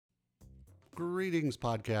Greetings,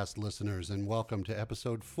 podcast listeners, and welcome to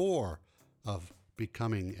episode 4 of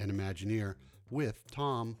Becoming an Imagineer with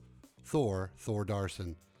Tom Thor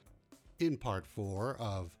Darson. In part 4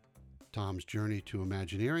 of Tom's journey to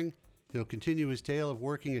Imagineering, he'll continue his tale of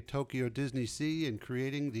working at Tokyo DisneySea and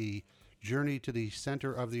creating the Journey to the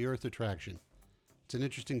Center of the Earth attraction. It's an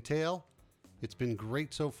interesting tale. It's been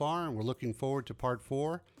great so far, and we're looking forward to part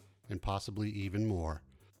 4 and possibly even more.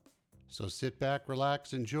 So sit back,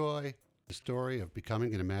 relax, enjoy the story of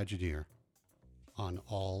becoming an Imagineer on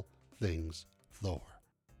All Things Thor.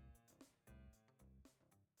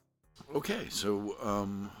 Okay, so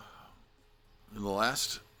in the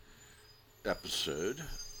last episode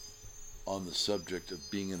on the subject of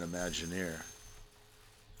being an Imagineer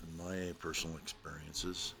and my personal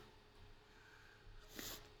experiences,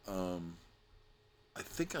 I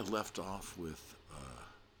think I left off with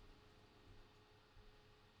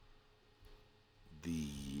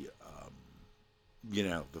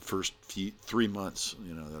the first 3 months,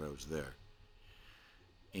 that I was there,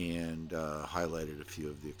 and highlighted a few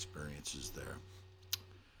of the experiences there.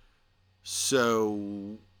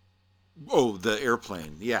 So, the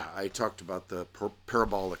airplane. Yeah, I talked about the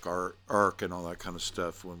parabolic arc and all that kind of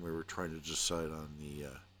stuff when we were trying to decide on the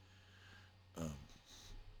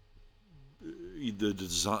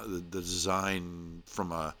design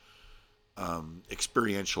from a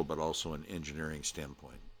experiential but also an engineering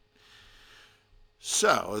standpoint.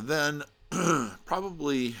 So then,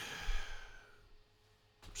 probably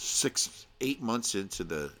 6-8 months into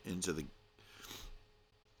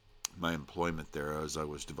my employment there, as I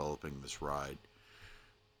was developing this ride,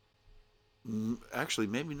 actually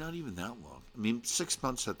maybe not even that long. I mean, 6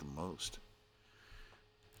 months at the most.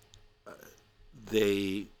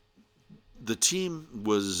 The team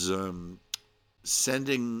was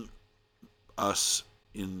sending us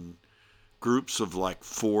in groups of like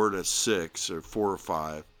 4 to 6 or 4 or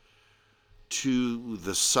 5 to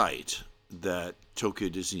the site that Tokyo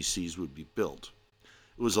DisneySeas would be built.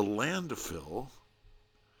 It was a landfill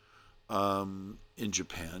in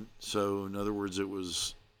Japan. So in other words, it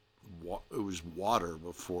was water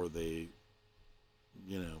before they,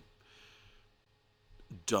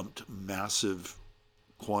 dumped massive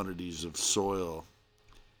quantities of soil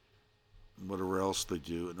and whatever else they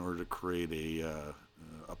do in order to create a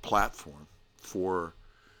platform for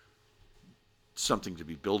something to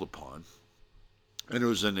be built upon. And it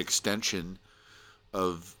was an extension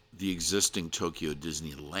of the existing Tokyo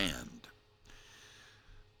Disneyland.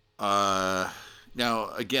 Now,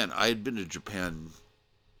 again, I had been to Japan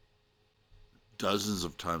dozens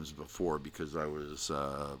of times before because I was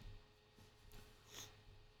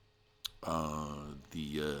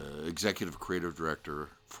the executive creative director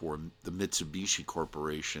for the Mitsubishi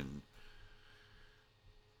Corporation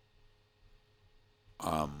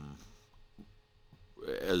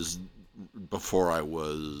as before I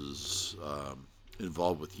was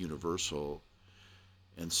involved with Universal.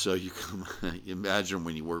 And so you can imagine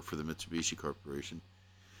when you work for the Mitsubishi Corporation,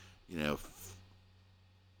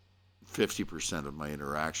 50% of my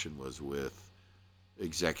interaction was with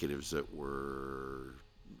executives that were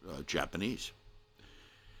Japanese.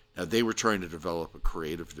 Now, they were trying to develop a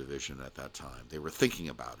creative division at that time. They were thinking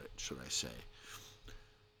about it, should I say.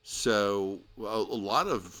 So, a lot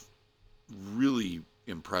of really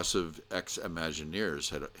impressive ex-Imagineers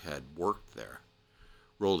had worked there.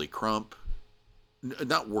 Rolly Crump,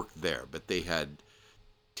 not worked there, but they had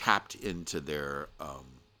tapped into their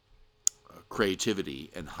creativity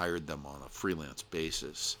and hired them on a freelance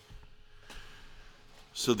basis.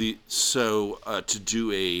 So to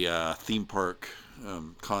do a theme park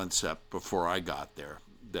concept before I got there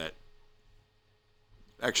that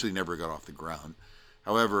actually never got off the ground.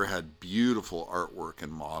 However, had beautiful artwork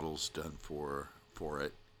and models done for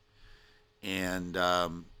it, and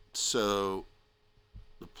so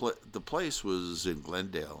the place was in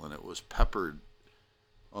Glendale, and it was peppered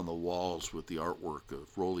on the walls with the artwork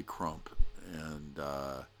of Rolly Crump and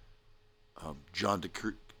John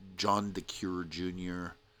DeCure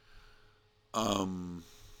Jr.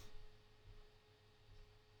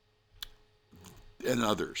 And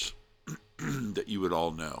others that you would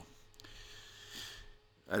all know.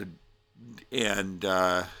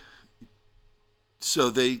 So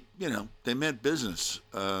they meant business.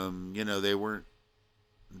 They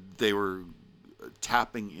were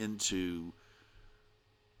tapping into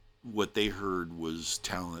what they heard was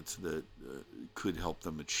talent that could help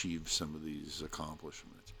them achieve some of these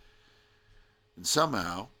accomplishments. And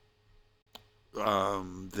somehow,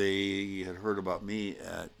 they had heard about me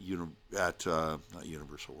at not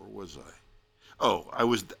Universal. Where was I? Oh, I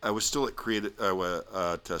was still at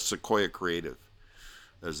Sequoia Creative,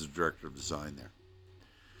 as the director of design there.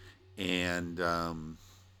 And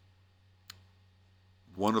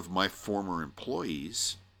one of my former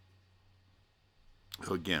employees,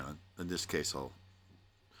 who again, in this case, I'll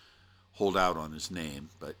hold out on his name,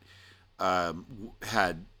 but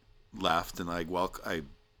had left, and I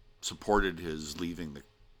supported his leaving the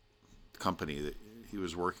company that he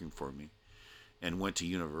was working for me, and went to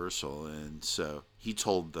Universal. And so he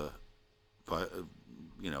told the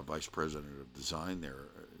vice president of design there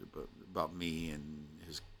about me and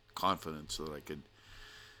his confidence that I could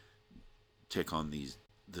take on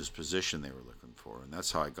this position they were looking for, and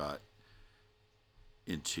that's how I got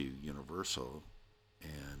into Universal.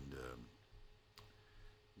 And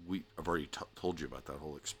I've already told you about that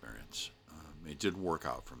whole experience. It didn't work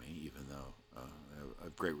out for me, even though I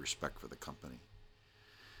have great respect for the company.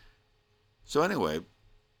 So anyway,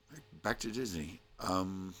 back to Disney.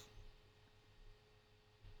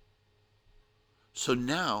 So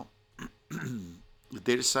now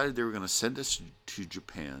they decided they were going to send us to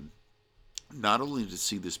Japan, not only to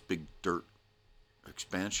see this big dirt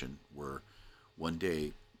expansion where one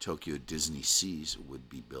day Tokyo DisneySea would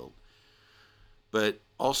be built, but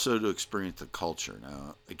also to experience the culture.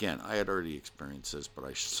 Now, again, I had already experienced this, but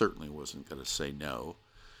I certainly wasn't going to say no.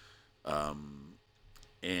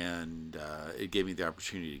 And it gave me the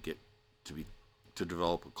opportunity to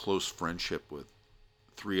develop a close friendship with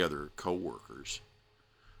 3 other coworkers.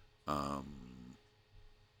 And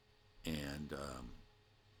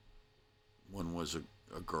one was a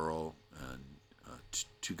girl and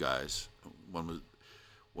 2 guys. One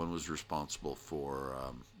was responsible for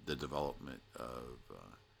the development of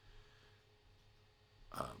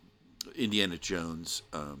Indiana Jones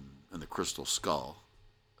and the Crystal Skull,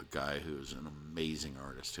 a guy who's an amazing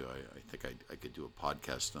artist who I think I could do a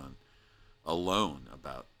podcast on alone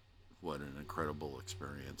about what an incredible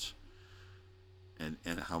experience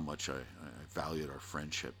and how much I valued our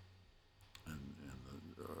friendship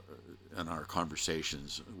and our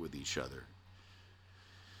conversations with each other.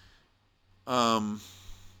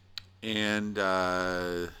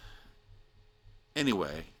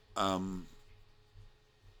 Anyway,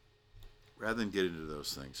 rather than get into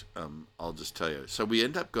those things, I'll just tell you. So we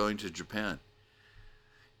end up going to Japan,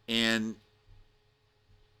 and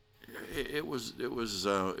it was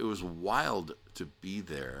wild to be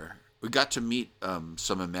there. We got to meet some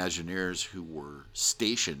Imagineers who were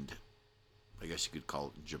stationed, I guess you could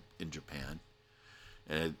call it, in Japan,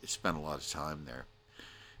 and I spent a lot of time there.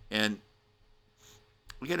 And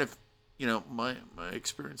again, my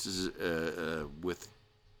experiences with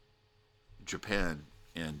Japan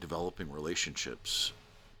and developing relationships,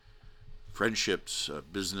 friendships,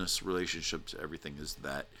 business relationships, everything is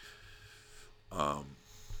that,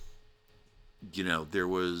 there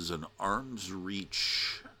was an arm's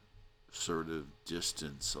reach sort of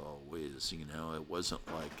distance always. It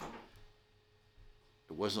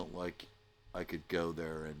wasn't like I could go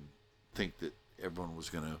there and think that everyone was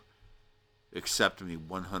going to accept me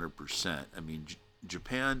 100%. I mean,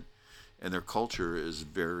 Japan and their culture is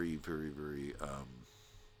very, very, very,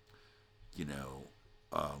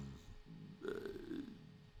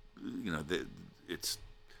 it's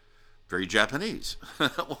very Japanese.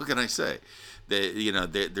 What can I say?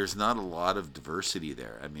 There's not a lot of diversity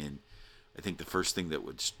there. I mean, I think the first thing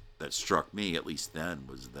that struck me, at least then,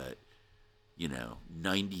 was that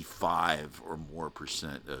 95 or more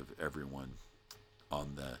 % of everyone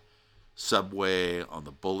on the subway, on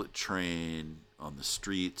the bullet train, on the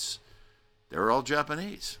streets, they were all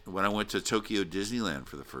Japanese. When I went to Tokyo Disneyland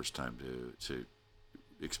for the first time to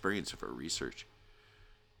experience it for research,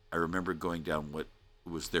 I remember going down what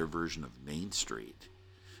was their version of Main Street.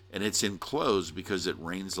 And it's enclosed because it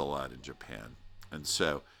rains a lot in Japan. And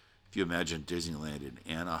so if you imagine Disneyland in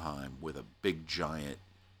Anaheim with a big giant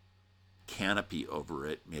canopy over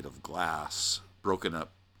it made of glass, broken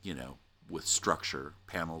up, with structure,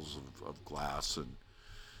 panels of glass and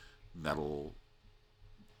metal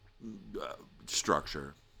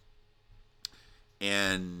structure,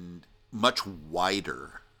 and much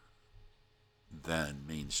wider than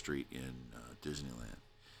Main Street in Disneyland.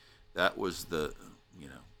 That was the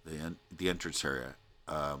entrance area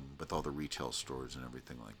with all the retail stores and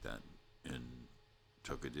everything like that in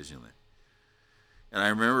Tokyo Disneyland. And I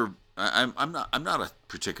remember I'm not a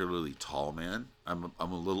particularly tall man. I'm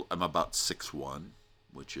about 6'1",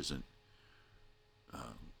 which isn't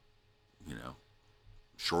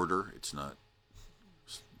shorter. It's not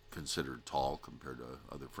considered tall compared to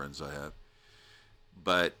other friends I have.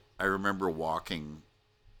 But I remember walking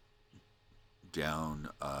down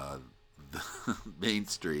the Main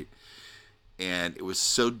Street, and it was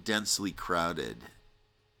so densely crowded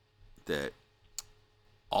that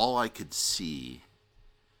all I could see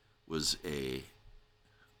was a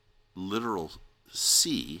literal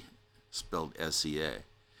sea, spelled SEA,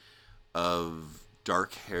 of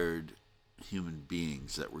dark-haired human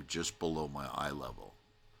beings that were just below my eye level.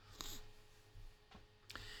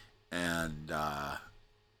 And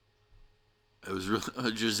it was really, it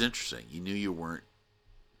was just interesting. You knew you weren't,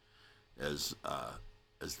 as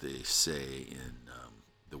they say in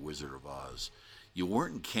The Wizard of Oz, you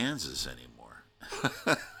weren't in Kansas anymore.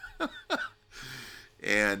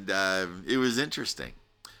 And it was interesting.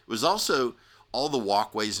 It was also, all the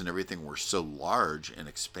walkways and everything were so large and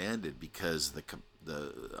expanded because the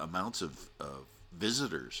amounts of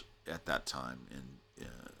visitors at that time in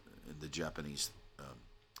the Japanese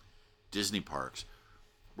Disney parks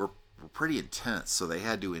were pretty intense. So they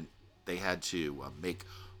had to make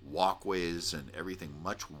walkways and everything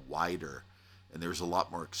much wider, and there was a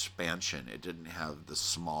lot more expansion. It didn't have the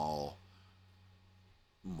small,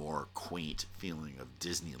 more quaint feeling of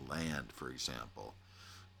Disneyland, for example.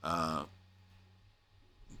 It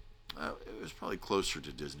was probably closer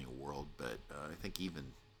to Disney World, but I think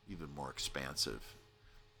even more expansive.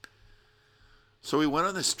 So we went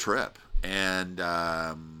on this trip, and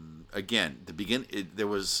again, there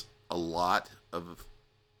was a lot of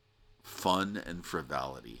fun and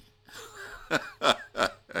frivolity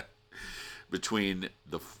between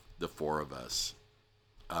the four of us,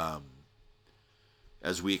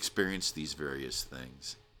 as we experienced these various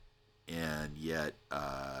things, and yet.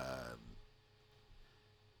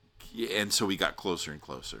 And so we got closer and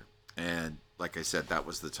closer. And like I said, that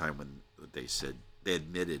was the time when they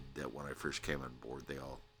admitted that when I first came on board, they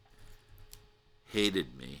all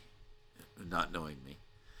hated me, not knowing me.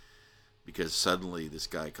 Because suddenly this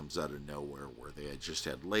guy comes out of nowhere where they had just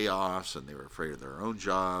had layoffs and they were afraid of their own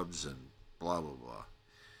jobs and blah, blah, blah.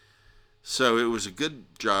 So it was a good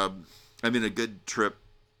job. I mean, a good trip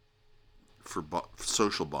for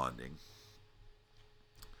social bonding.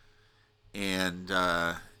 And,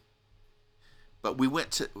 but we went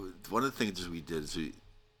to, one of the things we did is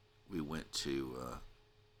we went to,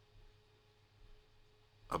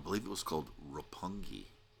 I believe it was called Roppongi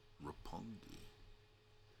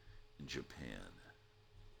in Japan.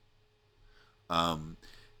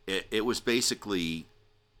 It was basically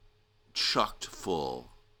chocked full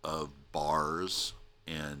of bars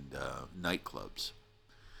and nightclubs.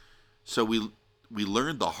 So we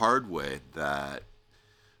learned the hard way that,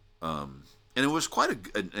 and it was quite a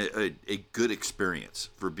good experience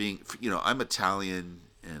for being, I'm Italian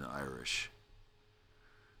and Irish.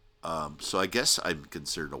 So I guess I'm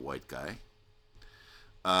considered a white guy.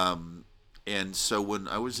 And so when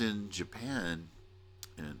I was in Japan,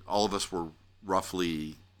 and all of us were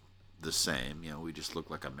roughly the same, we just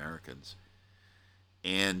looked like Americans.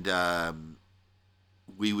 And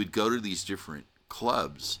we would go to these different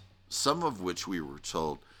clubs, some of which we were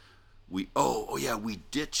told, we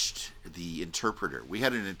ditched the interpreter. We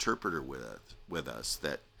had an interpreter with us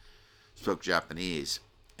that spoke Japanese,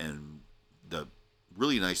 and the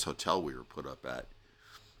really nice hotel we were put up at,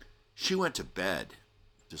 she went to bed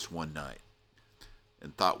just one night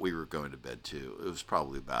and thought we were going to bed too. It was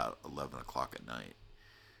probably about 11 o'clock at night.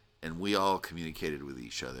 And we all communicated with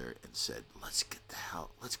each other and said, let's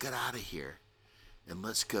get out of here. And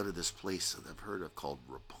let's go to this place that I've heard of called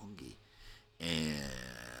Roppongi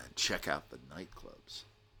and check out the nightclubs.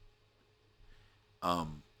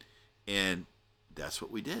 And that's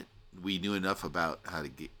what we did. We knew enough about how to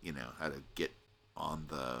get on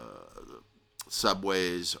the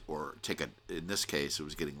subways or in this case, it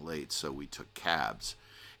was getting late, so we took cabs.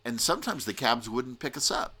 And sometimes the cabs wouldn't pick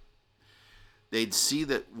us up. They'd see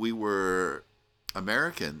that we were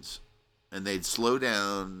Americans, and they'd slow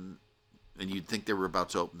down, and you'd think they were about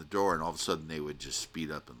to open the door, and all of a sudden they would just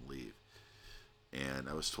speed up and leave. And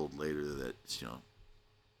I was told later that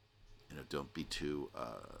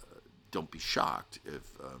don't be shocked if,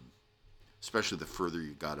 especially the further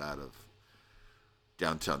you got out of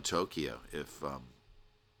downtown Tokyo, if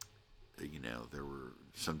there were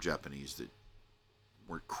some Japanese that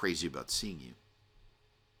weren't crazy about seeing you.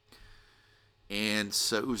 And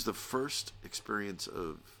so it was the first experience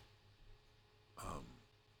of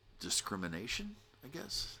discrimination, I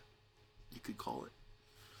guess you could call it.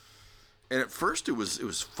 And at first it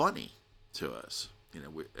was funny to us,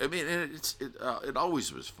 it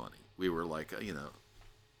always was funny. We were like,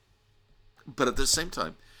 but at the same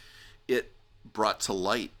time, it brought to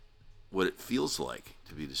light what it feels like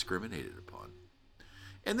to be discriminated upon.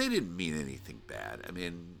 And they didn't mean anything bad. I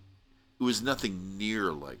mean, it was nothing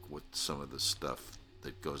near like what some of the stuff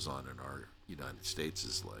that goes on in our United States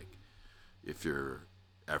is like. If you're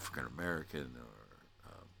African American or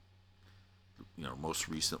most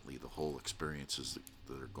recently the whole experiences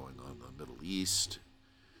that are going on in the Middle East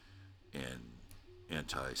and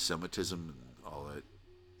anti-Semitism and all that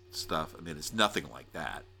stuff. I mean, it's nothing like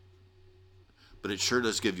that. But it sure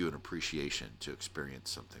does give you an appreciation to experience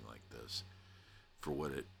something like this for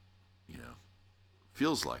what it,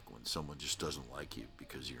 feels like when someone just doesn't like you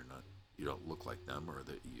because you don't look like them, or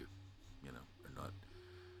that are not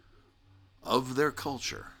of their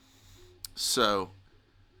culture. So,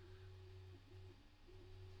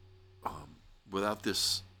 without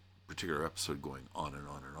this particular episode going on and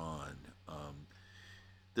on and on,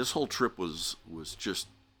 this whole trip was just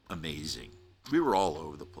amazing. We were all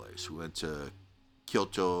over the place. We went to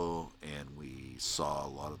Kyoto and we saw a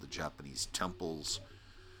lot of the Japanese temples.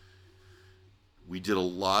 We did a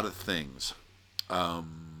lot of things.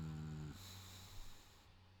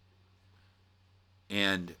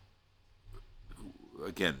 And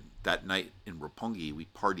again, that night in Roppongi, we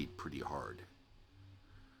partied pretty hard.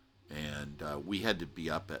 And we had to be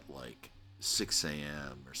up at like 6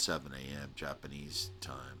 a.m. or 7 a.m. Japanese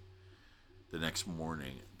time the next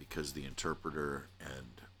morning because the interpreter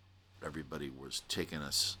and everybody was taking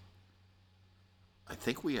us. I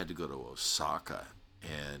think we had to go to Osaka,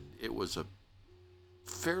 and it was a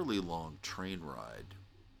fairly long train ride,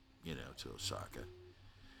 to Osaka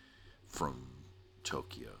from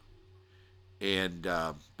Tokyo. And,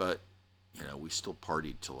 but, we still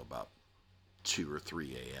partied till about 2 or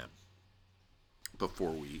 3 a.m.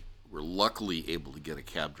 before we were luckily able to get a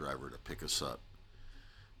cab driver to pick us up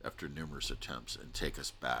after numerous attempts and take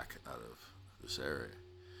us back out of this area.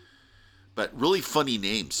 But really funny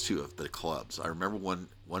names, too, of the clubs. I remember one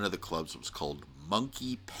of the clubs was called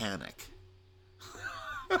Monkey Panic.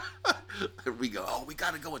 We go, oh, we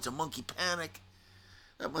got to go into Monkey Panic.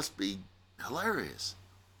 That must be hilarious.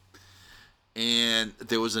 And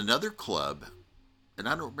there was another club, and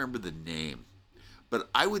I don't remember the name, but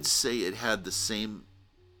I would say it had the same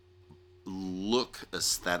look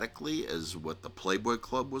aesthetically as what the Playboy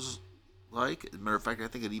Club was like. As a matter of fact, I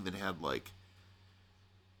think it even had like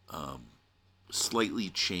slightly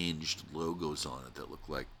changed logos on it that looked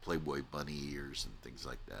like Playboy bunny ears and things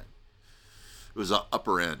like that. It was an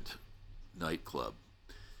upper end nightclub.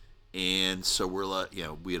 And so we're like,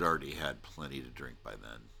 we had already had plenty to drink by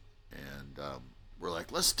then. And we're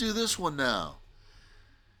like, let's do this one now.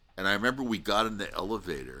 And I remember we got in the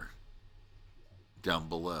elevator down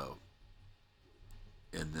below.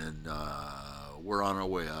 And then we're on our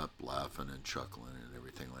way up, laughing and chuckling and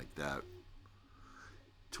everything like that,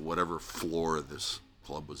 to whatever floor this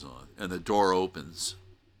club was on. And the door opens.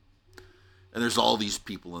 And there's all these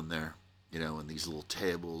people in there, and these little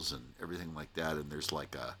tables and everything like that. And there's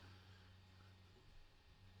like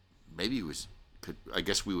I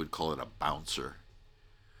guess we would call it a bouncer.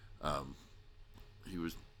 He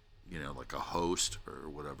was, like a host or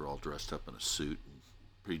whatever, all dressed up in a suit, and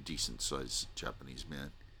pretty decent sized Japanese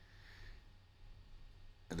man.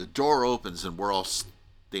 And the door opens and we're all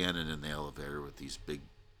standing in the elevator with these big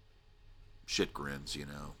shit grins,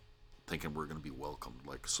 thinking we're going to be welcomed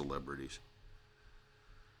like celebrities.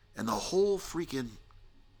 And the whole freaking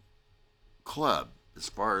club, as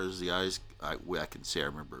far as the eyes I can see, I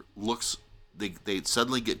remember, looks, they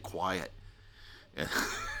suddenly get quiet. And,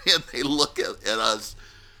 and they look at us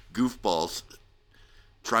goofballs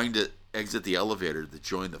trying to exit the elevator to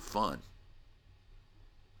join the fun.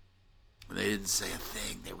 And they didn't say a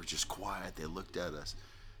thing. They were just quiet. They looked at us,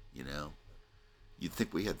 You'd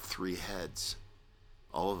think we had 3 heads,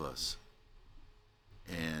 all of us.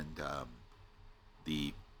 And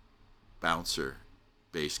the bouncer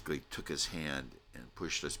basically took his hand and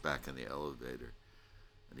pushed us back in the elevator.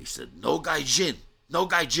 And he said, "No gaijin, no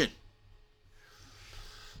gaijin."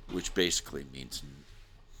 Which basically means,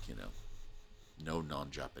 no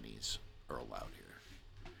non-Japanese are allowed here.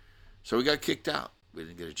 So we got kicked out. We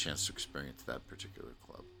didn't get a chance to experience that particular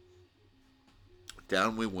club.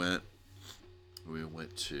 Down we went. We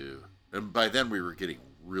went to, and by then we were getting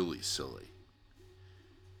really silly.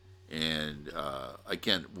 And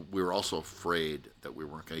again, we were also afraid that we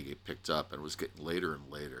weren't going to get picked up, and it was getting later and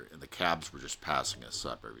later, and the cabs were just passing us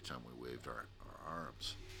up every time we waved our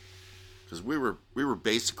arms. Because we were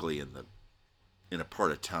basically in a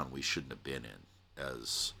part of town we shouldn't have been in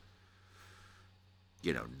as,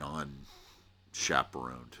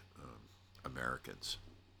 non-chaperoned Americans.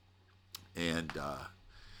 And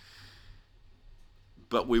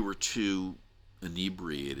but we were too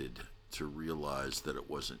inebriated to realize that it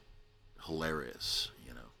wasn't hilarious,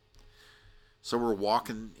 So we're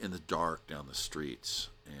walking in the dark down the streets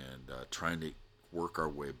and trying to work our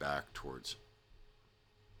way back towards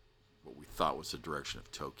what we thought was the direction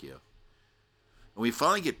of Tokyo. And we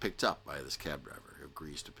finally get picked up by this cab driver who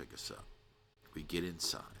agrees to pick us up. We get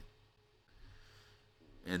inside.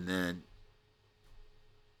 And then,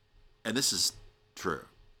 and this is true,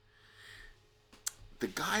 the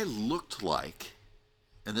guy looked like,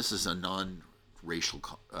 and this is a non-racial,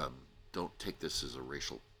 don't take this as a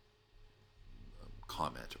racial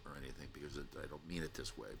comment or anything, because I don't mean it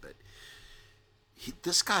this way, but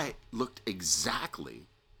this guy looked exactly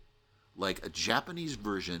like a Japanese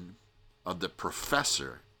version of the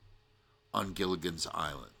professor on Gilligan's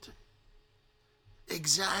Island.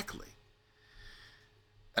 Exactly.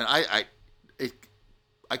 And I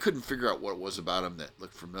couldn't figure out what it was about him that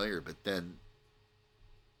looked familiar, but then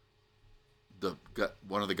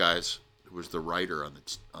one of the guys who was the writer on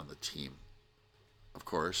the team, of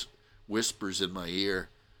course, whispers in my ear,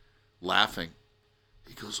 laughing.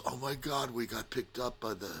 He goes, "Oh my God, we got picked up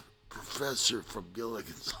by the professor from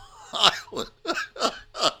Gilligan's Island."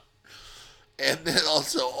 And then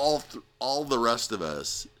also all the rest of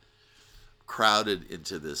us crowded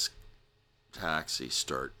into this taxi,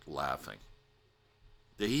 start laughing.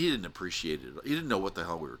 He didn't appreciate it. He didn't know what the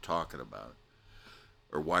hell we were talking about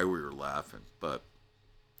or why we were laughing, but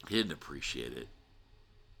he didn't appreciate it.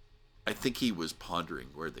 I think he was pondering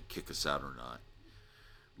whether to kick us out or not.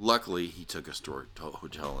 Luckily, he took us to our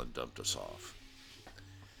hotel and dumped us off.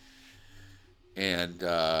 And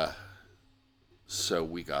so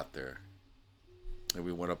we got there. And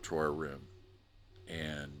we went up to our room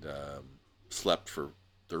and slept for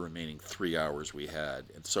the remaining 3 hours we had.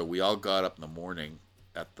 And so we all got up in the morning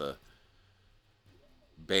at the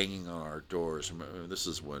banging on our doors. This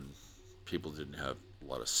is when people didn't have a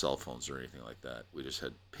lot of cell phones or anything like that. We just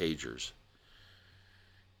had pagers.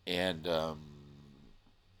 And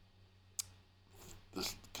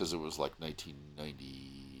this, because it was like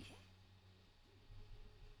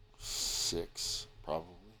 1996,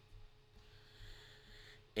 probably.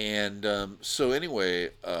 And so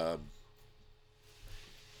anyway,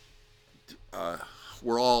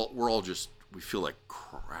 we're all just, we feel like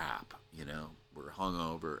crap, you know. We're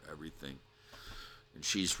hungover, everything, and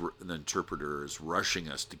the interpreter is rushing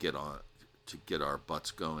us to get our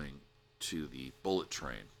butts going to the bullet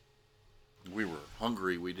train. We were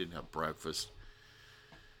hungry. We didn't have breakfast,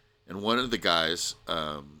 and one of the guys,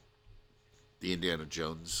 the Indiana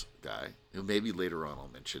Jones guy, who maybe later on I'll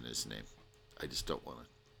mention his name. I just don't want to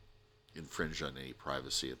infringe on any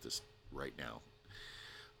privacy at this right now.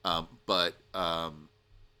 But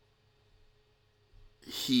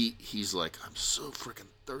he's like, "I'm so freaking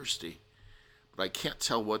thirsty, but I can't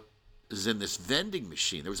tell what is in this vending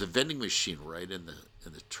machine." There was a vending machine right in the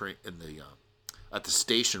train at the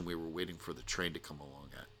station we were waiting for the train to come along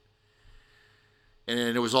at,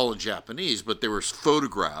 and it was all in Japanese, but there was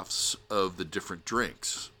photographs of the different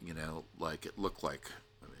drinks. You know, like it looked like.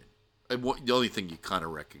 The only thing you kind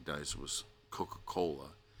of recognized was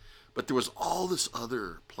Coca-Cola. But there was all this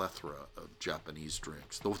other plethora of Japanese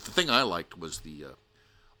drinks. The thing I liked was the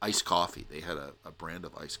iced coffee. They had a brand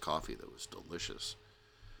of iced coffee that was delicious.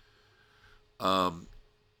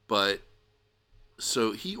 But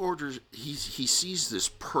so he orders. He sees this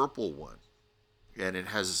purple one, and it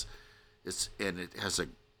has a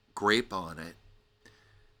grape on it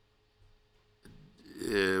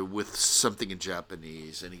with something in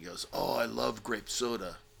Japanese, and he goes, "Oh, I love grape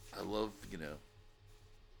soda. I love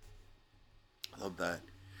that.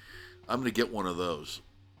 I'm going to get one of those,"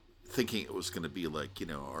 thinking it was going to be like,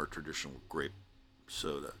 our traditional grape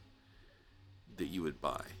soda that you would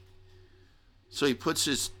buy. So he puts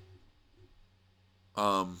his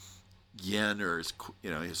yen or his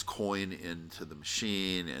coin into the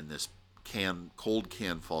machine, and this cold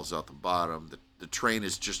can falls out the bottom. The train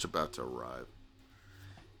is just about to arrive.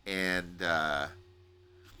 And, oh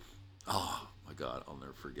my God, I'll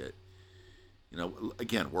never forget.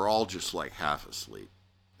 Again, we're all just like half asleep.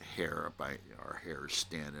 Our hair is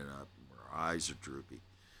standing up, our eyes are droopy.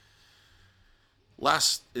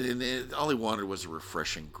 And all he wanted was a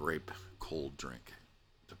refreshing grape cold drink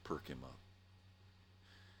to perk him up.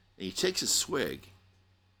 And he takes a swig.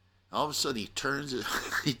 All of a sudden, he turns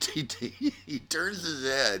he turns his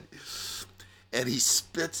head, and he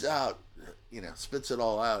spits it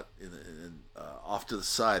all out, and off to the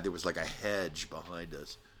side there was like a hedge behind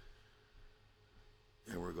us.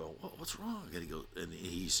 And we're going, "What's wrong?" And he goes, and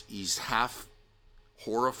he's half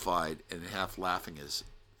horrified and half laughing his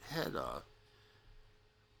head off.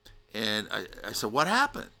 And I said, "What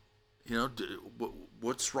happened?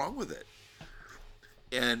 What's wrong with it?"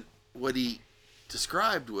 And what he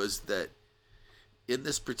described was that in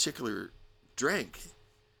this particular drink,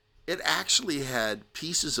 it actually had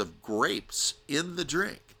pieces of grapes in the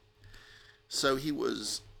drink. So he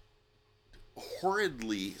was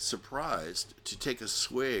horridly surprised to take a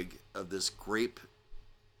swig of this grape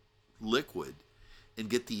liquid and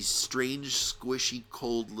get these strange, squishy,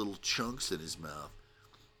 cold little chunks in his mouth.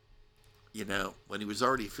 You know, when he was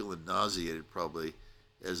already feeling nauseated, probably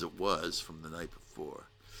as it was from the night before.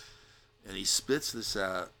 And he spits this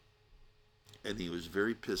out, and he was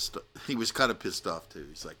very pissed. He was kind of pissed off too.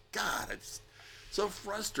 He's like, God, it's so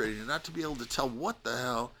frustrating not to be able to tell what the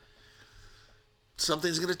hell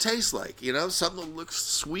something's going to taste like. You know, something that looks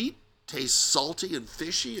sweet tastes salty and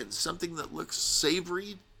fishy, and something that looks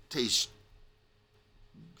savory tastes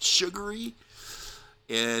sugary.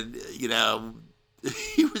 And, you know,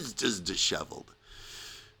 he was just disheveled.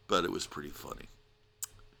 But it was pretty funny.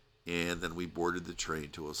 And then we boarded the train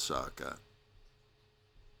to Osaka.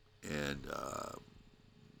 And,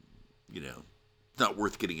 you know, not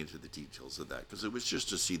worth getting into the details of that, because it was just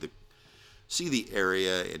to see the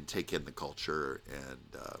area and take in the culture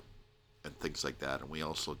and things like that. And we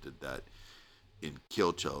also did that in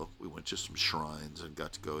Kyoto. We went to some shrines and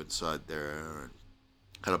got to go inside there and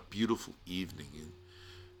had a beautiful evening. And,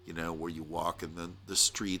 you know, where you walk and then the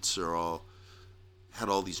streets had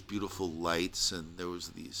all these beautiful lights, and there was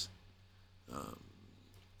these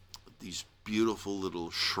beautiful little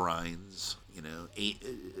shrines, you know,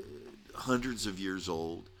 hundreds of years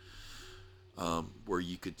old, where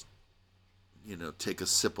you could, you know, take a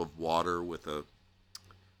sip of water with a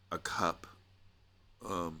cup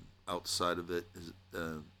outside of it,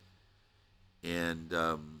 and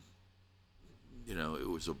you know, it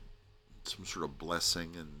was some sort of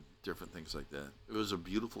blessing and different things like that. It was a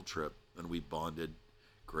beautiful trip, and we bonded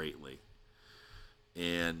greatly,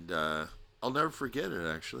 and I'll never forget it.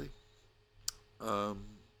 Actually,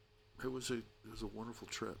 it was a wonderful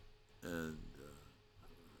trip, and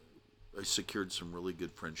I secured some really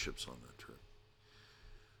good friendships on that trip.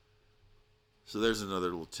 So there's another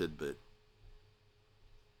little tidbit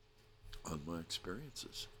on my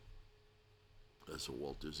experiences as a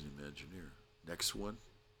Walt Disney Imagineer. Next one,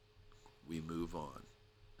 we move on.